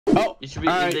Oh, It should be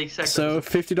in the exact. so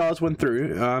 $50 went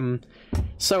through.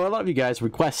 So a lot of you guys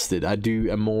requested I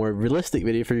do a more realistic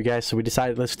video for you guys, so we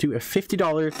decided let's do a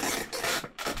 $50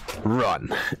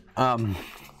 run.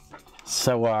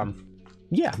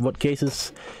 Yeah, what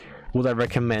cases would I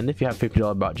recommend if you have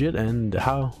 $50 budget, and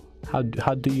how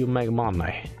do you make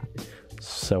money?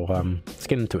 So let's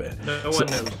get into it. No one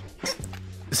knows.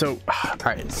 So,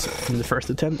 alright, so from the first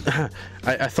attempt,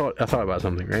 I thought about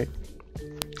something, right?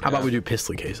 How about we do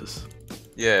pistol cases?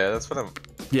 Yeah, that's what I'm.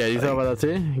 Yeah, you thought about that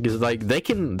too? Because like they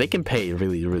can pay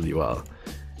really well.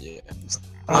 Yeah.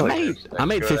 I made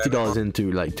 $50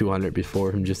 into like 200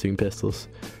 before from just doing pistols.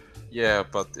 Yeah,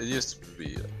 but it used to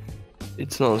be.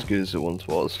 It's not as good as it once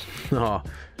was. Oh,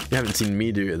 you haven't seen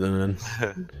me do it then.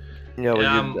 Yeah,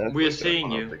 well, we're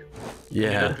seeing you.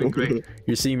 Yeah, That's been great.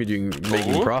 you're seeing me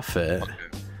making profit. Okay.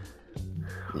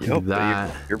 Look at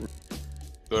that.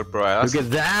 Good, bro. Look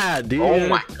at that, dude. Oh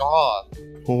my god.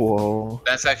 Whoa.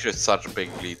 That's actually such a big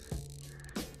lead.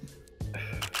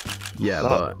 Yeah,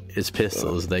 but it's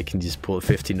pistols. They can just pull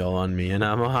 $15 on me, and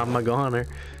I'm a goner.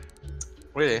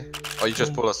 Really? Oh, you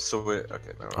just pulled us so weird.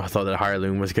 Okay, no. I thought that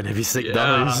Heirloom was gonna be $6.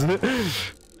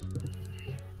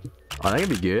 Oh, that can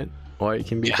be good. Or it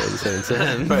can be 37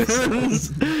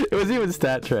 cents. It was even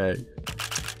stat track.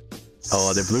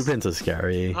 Oh, the blueprints are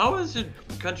scary. How is your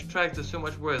contractor so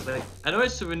much worse? Like, I know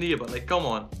it's souvenir, but like, come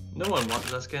on, no one wants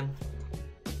that skin.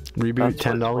 Reboot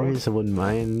 $10. I wouldn't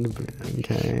mind.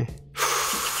 Okay.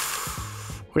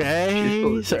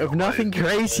 Okay. So if nothing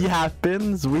crazy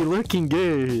happens, we're looking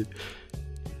good.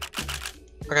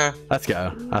 Okay. Let's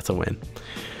go. That's a win.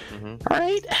 All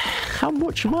right. How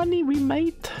much money we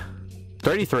made?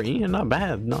 33. Not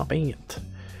bad. Not bad.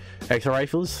 Extra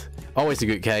rifles. Always a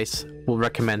good case. We'll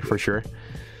recommend for sure.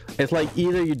 It's like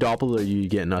either you double or you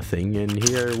get nothing, and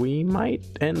here we might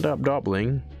end up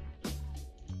doubling.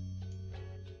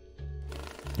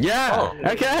 Yeah. Oh.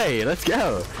 Okay. Let's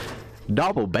go.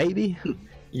 Double, baby.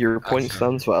 Your point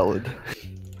stands valid.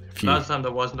 Last time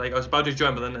there wasn't, like, I was about to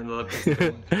join, but then ended up.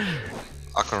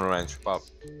 I can arrange, but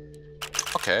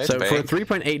okay. So for a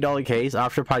 $3.8 case,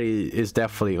 After Party is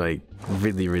definitely like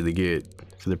really good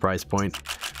for the price point.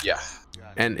 Yeah.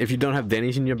 And if you don't have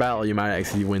Denny's in your battle, you might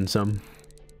actually win some.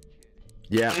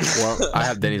 Yeah, well, I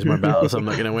have Denny's in my battle, so I'm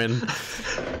not gonna win.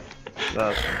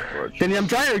 That's unfortunate. Denny, I'm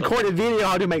trying to record a video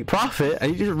how to make profit,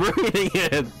 and you're just ruining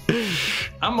it.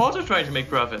 I'm also trying to make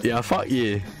profit. Yeah, fuck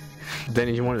you.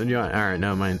 Denny, you want to do it? Alright,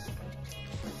 never mind.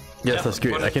 Yes, Yeah, that's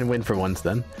good. I can win for once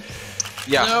then.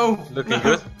 Yeah. No. Looking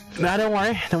good. No, don't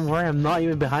worry. Don't worry, I'm not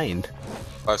even behind.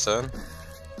 5-7.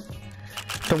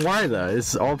 Don't worry though,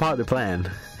 it's all part of the plan.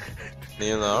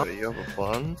 You know. Do you have a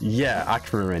plan? Yeah,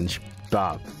 action range.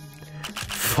 Bob.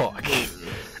 Fuck.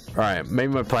 Alright,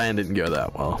 maybe my plan didn't go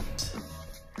that well.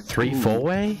 3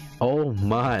 4-way? Oh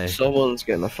my. Someone's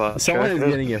getting a fat Someone is check.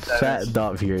 getting a fat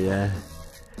dub here, yeah.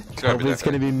 Hopefully it's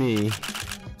gonna be me.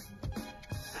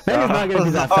 Maybe it's not gonna be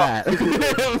that fat.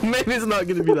 Maybe it's not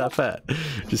gonna be that fat.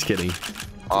 Just kidding.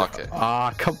 Okay.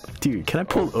 Ah, come, dude. Can I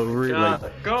pull over it?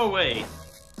 Like, Go away.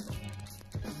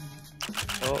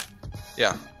 Oh,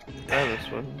 Yeah.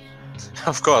 this one.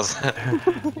 Of course.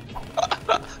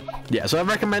 yeah. So I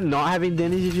recommend not having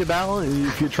Denny's if you battle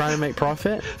if you're trying to make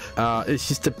profit. It's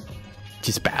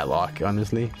just bad luck,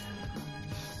 honestly.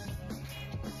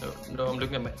 No, I'm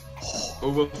looking at my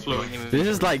overflowing. This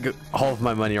is like half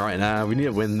my money right now. We need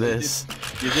to win this.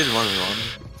 You did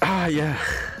 1-1. Ah, yeah.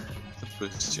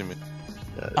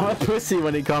 I'm a pussy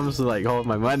when it comes to like half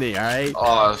my money. All right.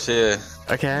 Oh shit.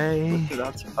 Okay.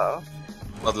 That's tough.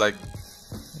 But like.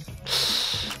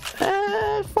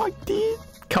 Fuck, dude.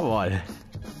 Come on.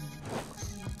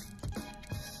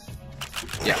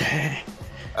 Yeah. Okay.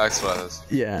 X-Riders.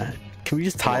 Yeah. Can we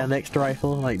just tie an extra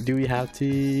rifle? Like, do we have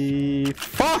to?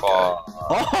 Fuck!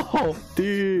 Oh,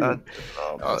 dude.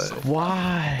 Awesome.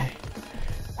 Why?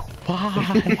 Why?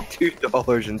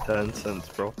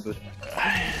 $2.10 profit.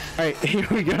 Alright, here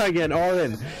we go again. All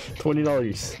in.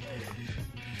 $20.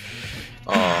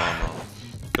 Oh no.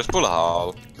 Just pull a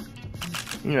howl.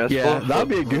 Yeah, that'd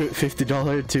be a good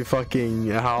 $50 to fucking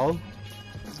howl.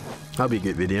 That'd be a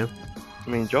good video. I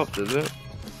mean, dropped, is it?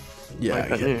 Yeah, Why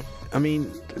can't you? I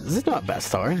mean, this is not a bad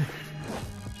start.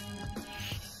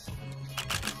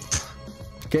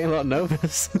 Getting a lot of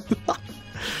Novas.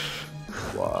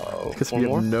 Wow. Because we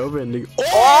have Nova in the.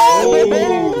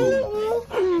 Oh!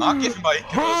 Not give my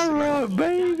Horror,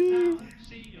 baby!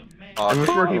 I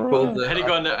remember he pulled Had he it.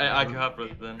 gone IQ Hopper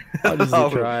then? I just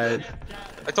tried.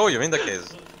 I told you in the case.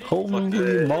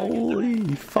 Holy moly,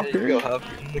 fucker.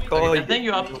 I think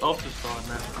you're off the start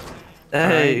now.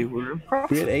 Hey, we're in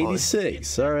profit. We had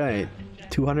 86. Alright.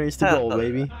 200 is the goal,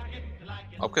 baby.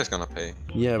 Upgrade's gonna pay.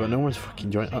 Yeah, but no one's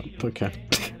fucking joined up. Okay.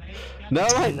 No,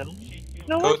 right.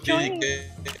 No Go one's joining. DK.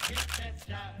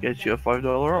 Get you a $5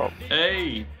 off.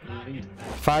 Hey.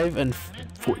 5 and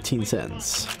 14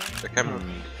 cents. The camera.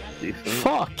 Decent.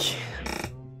 Fuck.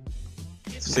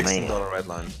 $16 red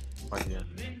line. Right here.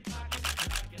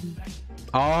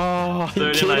 Oh, are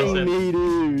you 39 kidding cents. me,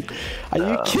 dude? Are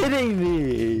you kidding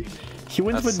me? He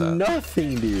wins That's with sad.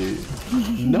 nothing, dude.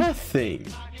 Nothing.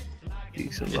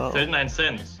 Decent. Yeah, Wow. 39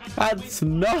 cents. That's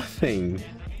nothing.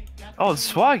 Oh,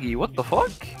 it's Swaggy. What the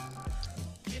fuck?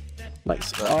 Like,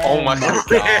 Oh my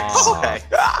god.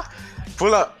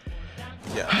 Pull up.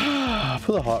 Yeah.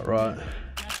 Pull a hot rod.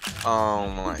 Oh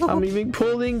my god. I'm even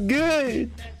pulling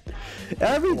good.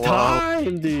 Every Wow.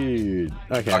 time, dude.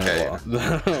 Okay. Okay.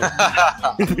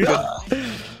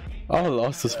 I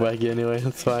lost the swaggy anyway.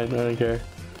 That's fine. I don't care.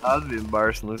 That'd be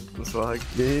embarrassing. The Swag.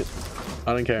 Yeah,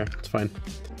 I don't care. It's fine.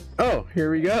 Oh,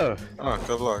 here we go. Oh,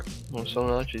 good luck. Oh,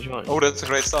 someone actually joined. Oh, that's a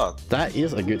great start. That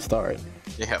is a good start.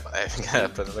 Yeah, but I think I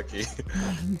happened lucky.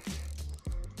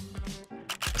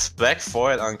 Spec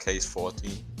 4 on case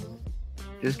 14.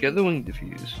 Just get the wing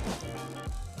diffuse.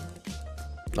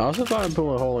 I also thought I'd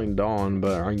pull a Holding Dawn,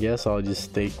 but I guess I'll just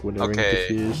stake with the ring Okay.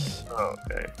 diffuse. Oh,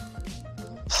 okay.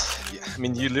 Yeah, I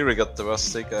mean, you literally got the worst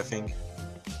stick, I think.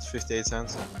 It's 58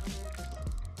 cents.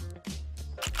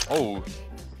 Oh,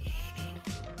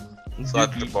 so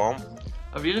that's the bomb.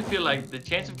 I really feel like the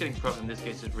chance of getting profit in this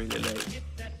case is really low.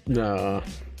 No,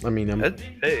 I mean I'm It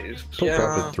pays. pulled Yeah.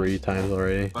 profit 3 times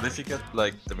already. But if you get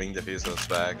like the wing diffuser,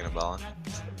 swag, and a balance.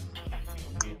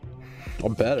 Or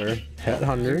better,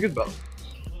 Headhunter. Good balance.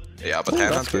 Yeah, but Oh,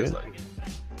 hand that's hunter is good. like.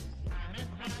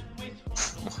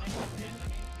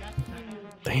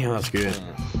 Damn, that's good.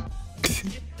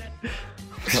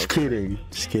 Just kidding.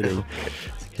 Just kidding.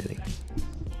 Just kidding.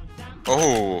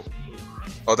 Oh,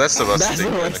 oh, that's the worst That's the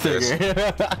stick. worst I guess.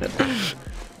 thing.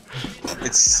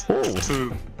 It's Oh.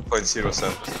 2.0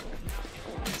 cents.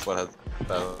 That's what I had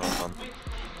that on.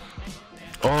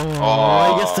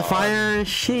 Oh, he gets the fire.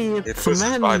 Shit, It was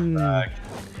right man. back.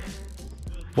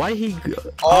 Why he?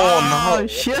 Oh, no.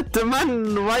 Shit,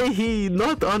 man. Why he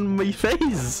not on my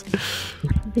face?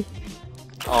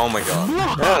 Oh my god.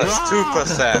 Fuck. That's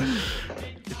 2%.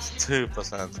 It's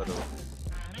 2% for the.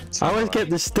 I always get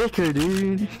the sticker,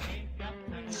 dude.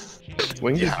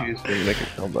 Wing Yeah. diffuse didn't make a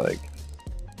comeback.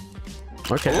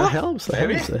 Okay, Oh, that helps. That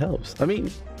maybe. helps. That helps. I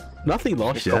mean, nothing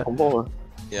lost yet. Couple more.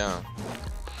 Yeah.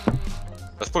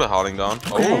 Let's put a howling down.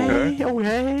 Oh, Okay,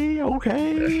 okay,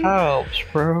 okay. Helps,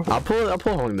 bro. I'll pull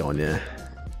Holding Dawn, yeah.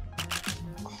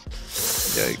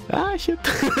 Yikes. Ah, shit.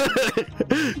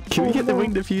 Can we get the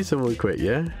wing diffuser real quick,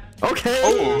 yeah? Okay.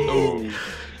 oh,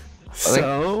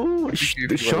 So,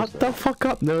 think- shut the fuck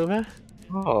up, Nova.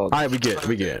 Oh, Alright, we get,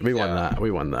 we won Yeah. that,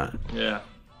 we won that. Yeah.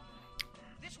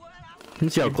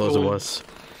 Let's see how close it was.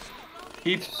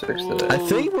 He Six to that. pulled I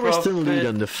think we're still in the lead profit.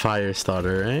 on the fire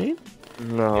starter, right?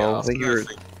 no, yeah, I think I you're.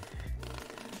 think-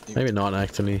 Maybe not,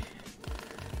 actually.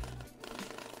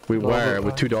 We No, were but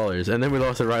with $2, and then we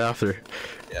lost it right after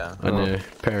Yeah. on the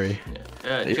parry.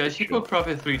 Yeah, guys, he pulled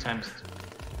profit 3 times.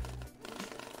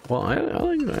 Well, I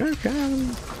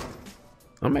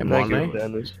made Thank money. you,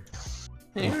 Dennis.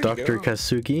 Here we Dr. go.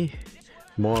 Kazuki.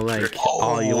 More like,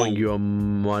 Oh. you want your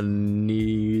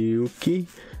moneyuki?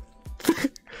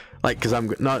 Like, cause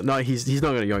I'm no, he's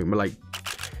not gonna yoink, but like,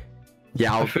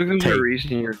 yeah, I I'll think there's take, a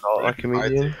reason you're not a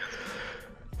comedian.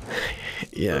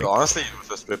 yeah, But honestly, you were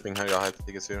just flipping how you high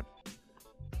tickets here.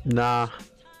 nah,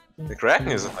 The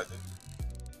Kraken is a high ticket.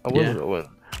 I wouldn't know when.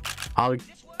 I'll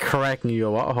crack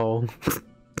your butthole.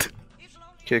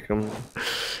 Kick him.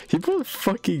 He put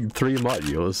fucking 3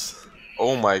 modules.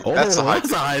 Oh my, Oh, that's a high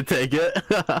that's a high ticket.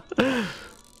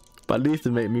 But at least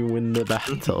it made me win the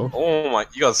battle. Oh my,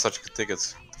 you got such good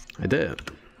tickets. I did.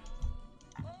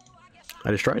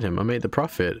 I destroyed him. I made the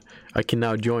profit. I can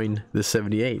now join the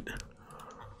 78.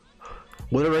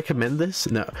 Would I recommend this?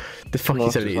 No. The fucking No,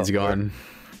 it's 78 is not gone.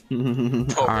 Oh,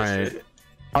 Alright.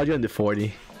 I'll join the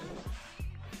 40.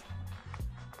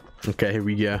 Okay, here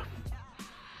we go.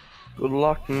 Good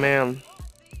luck, man.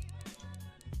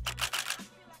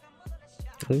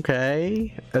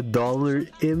 Okay.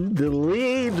 $1 in the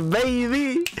lead,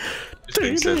 baby!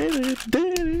 You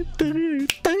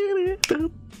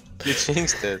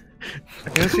jinxed it. I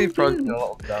can see Prodigy a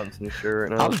lot of dancing sure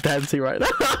right now. I'm dancing right now.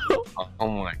 Oh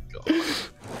my god.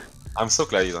 I'm so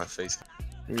glad you don't face.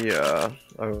 Yeah,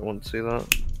 I want to see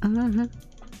that.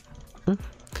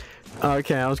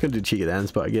 Okay, I was gonna do cheeky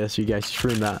dance, but I guess you guys just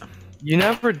ruined that. You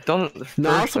never done it the first No,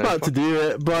 I was time. about to do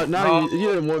it, but now you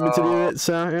didn't want me to do it,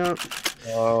 so yeah.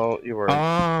 Oh, you were.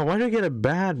 Oh, why did I get a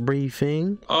bad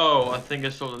briefing? Oh, I think I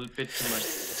sold a little bit too much.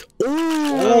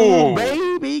 Oh,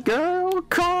 baby girl,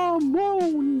 come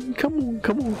on, come on,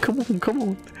 come on, come on, come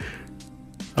on.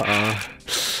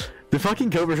 The fucking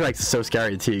Cobra Strikes is so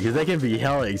scary too, because they can be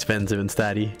hella expensive and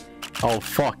statty. Oh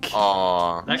fuck.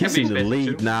 Oh. That He's can be in the expensive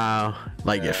lead too. now,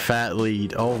 like a fat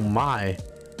lead. Oh my.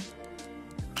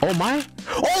 Oh my.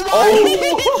 Oh my.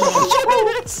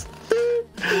 Oh. Yes!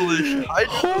 Holy shit.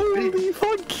 Holy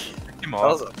fuck. Come That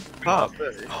on. was a pop.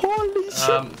 Holy shit.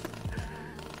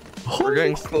 We're Holy,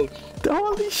 getting close.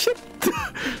 holy shit.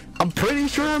 I'm pretty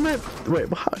sure I'm at. Wait,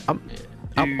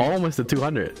 I'm almost at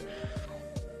 200.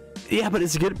 Yeah, but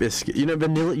it's a good biscuit. You know,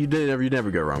 vanilla. You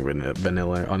never go wrong with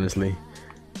vanilla. Honestly,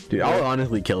 dude, I would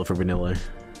honestly kill for vanilla.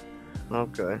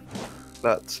 Okay.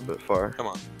 That's a bit far. Come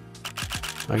on.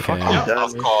 Okay. Yeah.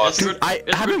 Of course. It's good- I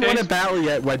it's haven't good won a case. battle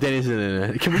yet where Dennis isn't in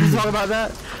it. Can we just talk about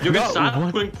that? You can Not start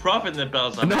one- putting profit in the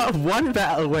battles. I mean. Not one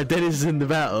battle where Dennis is in the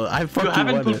battle. I You fucking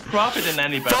haven't won put it. profit in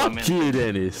any battle, Fuck man. you,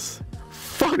 Dennis.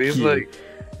 Fuck Feels you. like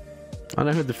I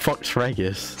know who the fuck's Frank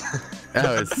is.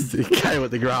 Oh, it's the guy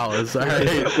with the growlers. Alright.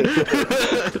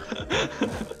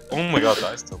 Oh my god,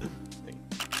 I still.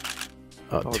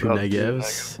 Oh, Oh, two God,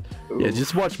 negatives. ooh. Yeah,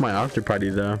 just watch my after party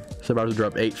though. It's about to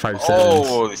drop 857s. Oh,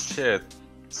 holy shit.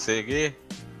 Siggy.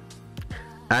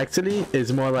 Actually,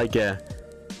 it's more like a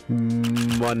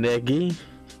Monegi.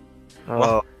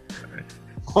 Oh,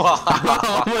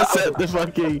 I almost said the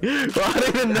fucking. Well, I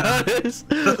didn't even notice.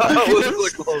 that was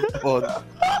like a lot of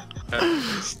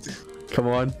fun. Come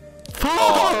on. Fuck!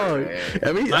 Oh, man.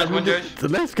 I mean, Nice one, Josh. the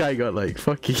left guy got like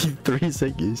fucking 3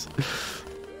 Siggies.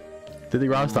 Did the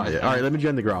growl start yet? Alright, let me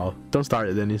join the growl. Don't start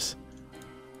it, Dennis.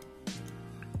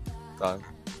 Done.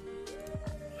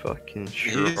 Fucking He's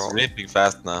sure. ripping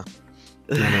fast now.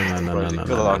 No.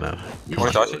 You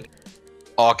want to touch it?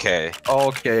 Okay.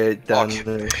 Okay, done.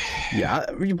 Okay. Yeah,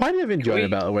 we might have enjoyed a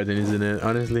battle where Dennis in it,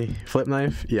 honestly. Flip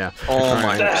knife? Yeah. Oh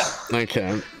my Alright. god.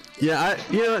 Okay. Yeah,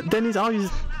 you know, Dennis always.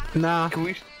 Nah. Can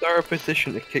we start a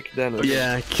petition to kick Dennis?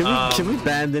 Yeah, can we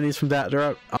ban Dennis from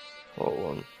Datdrop? Hold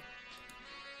on.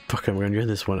 Fuck, I'm gonna join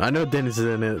this one. I know Dennis is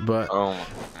in it, but. Oh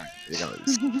my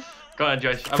god. Go on,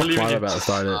 Josh. I Fuck, believe why in am I you. about to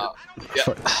start it? Yeah.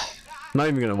 Fuck. Not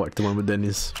even gonna watch the one with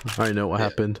Dennis. I already know what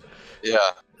happened. Yeah.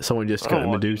 Someone just got a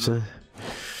Oh, Medusa.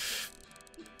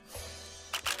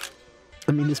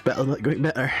 I mean, this battle not going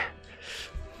better.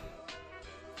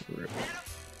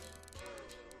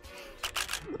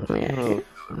 Oh,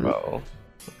 bro.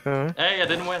 Okay. Hey, I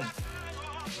didn't win.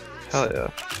 Hell yeah.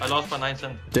 I lost by 9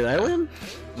 cents. Did I win?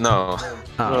 No.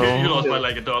 Oh, You lost by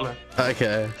like $1.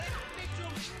 okay.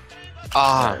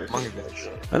 Ah, monkey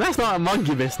bitch. And that's not a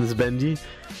monkey business, Benji.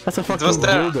 That's a fucking was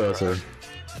there. bulldozer.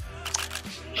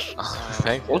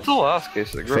 Thank you. What's the last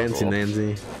case of the Fancy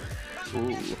Nancy.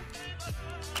 Ooh.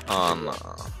 Oh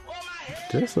no.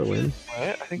 Did I still win? Right?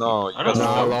 I think No, you I don't got No,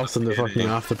 I know. lost in the fucking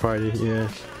after party, yeah.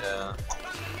 Yeah.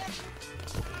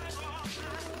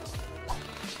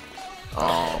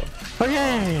 Oh.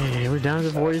 Okay, we're down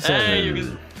to 47. Hey, you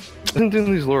can. Isn't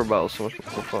doing these lore battles so much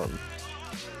more fun?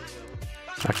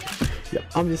 Okay. Yep,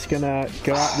 I'm just gonna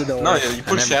go out the door. No, you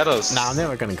put and then- shadows. Nah, I'm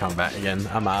never gonna come back again.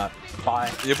 I'm out.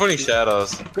 Bye. You're putting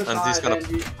shadows. And he's gonna.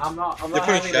 I'm not You're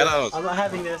putting shadows. I'm not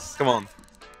having this. Come on.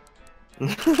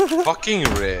 Fucking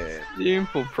red. The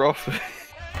impulse profit.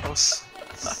 That was